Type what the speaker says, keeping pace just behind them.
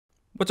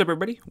What's up,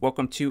 everybody?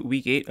 Welcome to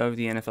Week 8 of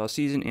the NFL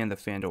season and the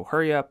FanDuel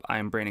Hurry Up.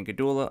 I'm Brandon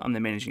Gdula. I'm the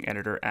managing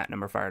editor at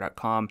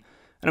numberfire.com,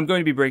 and I'm going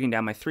to be breaking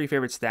down my 3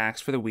 favorite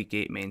stacks for the Week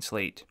 8 main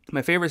slate.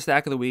 My favorite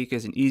stack of the week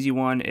is an easy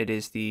one. It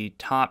is the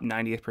top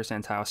 90th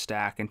percentile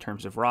stack in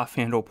terms of raw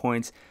FanDuel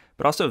points,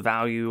 but also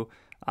value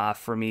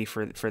for me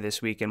for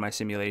this week in my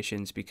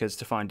simulations because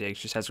Stephon Diggs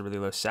just has a really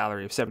low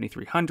salary of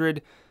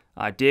 $7,300.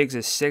 Diggs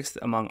is 6th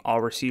among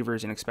all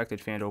receivers in expected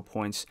FanDuel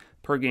points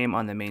per game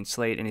on the main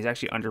slate, and he's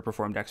actually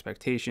underperformed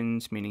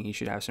expectations, meaning he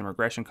should have some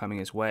regression coming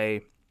his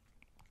way.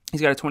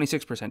 He's got a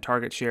 26%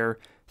 target share,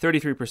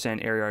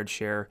 33% air yard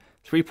share,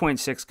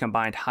 3.6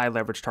 combined high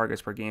leverage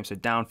targets per game, so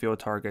downfield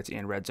targets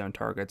and red zone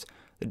targets.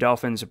 The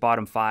Dolphins'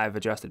 bottom 5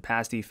 adjusted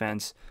pass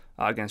defense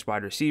against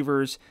wide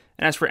receivers.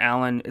 And as for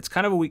Allen, it's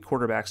kind of a weak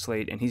quarterback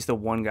slate, and he's the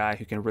one guy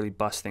who can really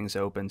bust things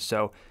open.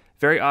 So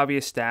very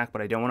obvious stack,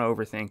 but I don't want to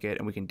overthink it,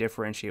 and we can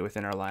differentiate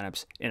within our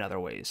lineups in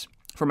other ways.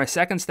 For my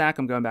second stack,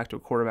 I'm going back to a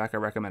quarterback I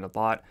recommend a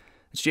lot.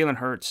 It's Jalen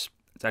Hurts.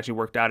 It's actually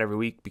worked out every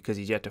week because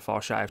he's yet to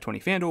fall shy of 20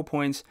 FanDuel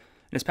points,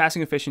 and his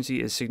passing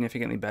efficiency is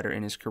significantly better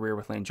in his career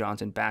with Lane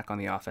Johnson back on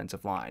the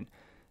offensive line.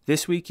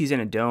 This week, he's in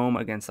a dome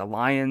against the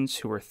Lions,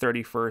 who are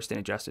 31st in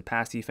adjusted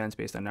pass defense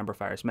based on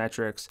numberfire's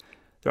metrics.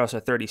 They're also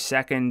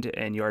 32nd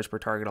in yards per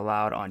target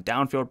allowed on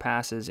downfield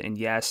passes, and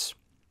yes,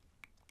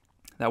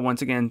 that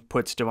once again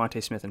puts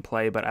Devontae Smith in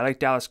play, but I like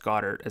Dallas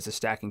Goedert as a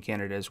stacking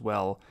candidate as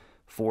well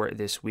for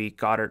this week.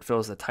 Goedert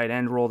fills the tight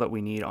end role that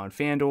we need on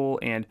FanDuel,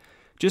 and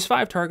just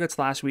 5 targets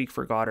last week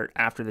for Goedert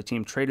after the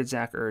team traded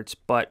Zach Ertz,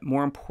 but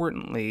more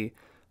importantly,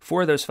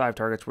 4 of those 5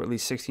 targets were at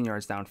least 16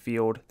 yards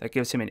downfield. That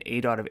gives him an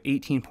ADOT of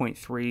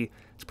 18.3.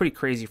 It's pretty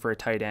crazy for a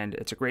tight end.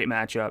 It's a great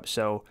matchup,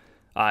 so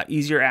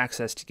easier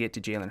access to get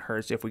to Jalen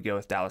Hurts if we go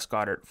with Dallas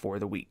Goedert for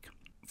the week.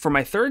 For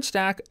my third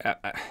stack,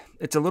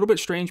 it's a little bit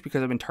strange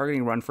because I've been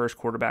targeting run-first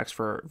quarterbacks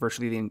for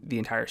virtually the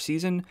entire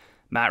season.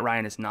 Matt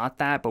Ryan is not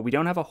that, but we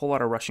don't have a whole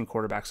lot of rushing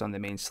quarterbacks on the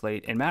main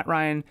slate, and Matt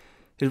Ryan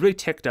has really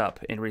ticked up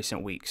in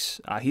recent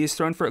weeks. He has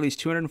thrown for at least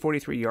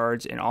 243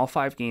 yards in all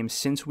 5 games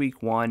since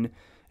week 1, and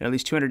at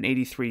least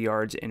 283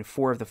 yards in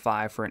 4 of the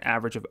 5 for an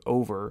average of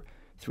over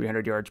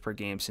 300 yards per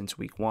game since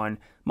week 1.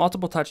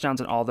 Multiple touchdowns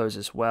in all those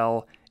as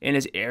well, and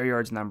his air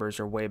yards numbers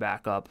are way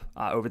back up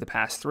over the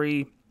past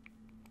 3.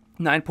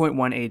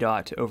 9.1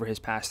 ADOT over his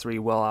past 3,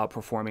 well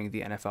outperforming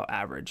the NFL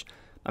average.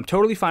 I'm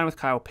totally fine with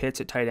Kyle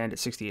Pitts at tight end at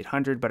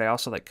 6,800, but I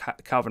also like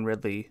Calvin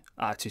Ridley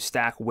to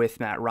stack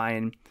with Matt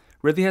Ryan.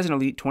 Ridley has an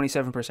elite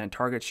 27%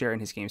 target share in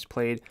his games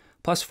played,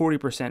 plus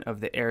 40% of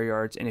the air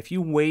yards, and if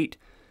you weight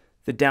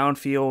the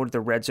downfield,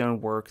 the red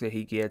zone work that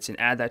he gets, and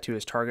add that to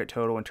his target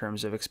total in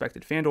terms of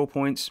expected FanDuel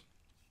points,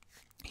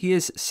 he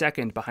is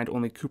second behind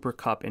only Cooper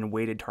Kupp in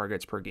weighted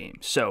targets per game.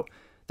 So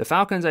the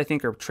Falcons, I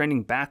think, are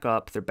trending back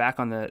up. They're back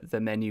on the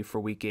menu for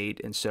Week 8,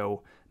 and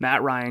so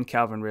Matt Ryan,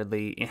 Calvin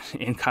Ridley,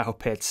 and Kyle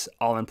Pitts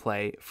all in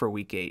play for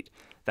Week 8.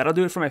 That'll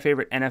do it for my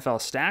favorite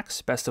NFL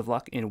stacks. Best of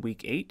luck in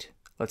Week 8.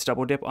 Let's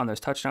double dip on those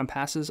touchdown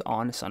passes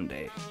on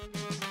Sunday.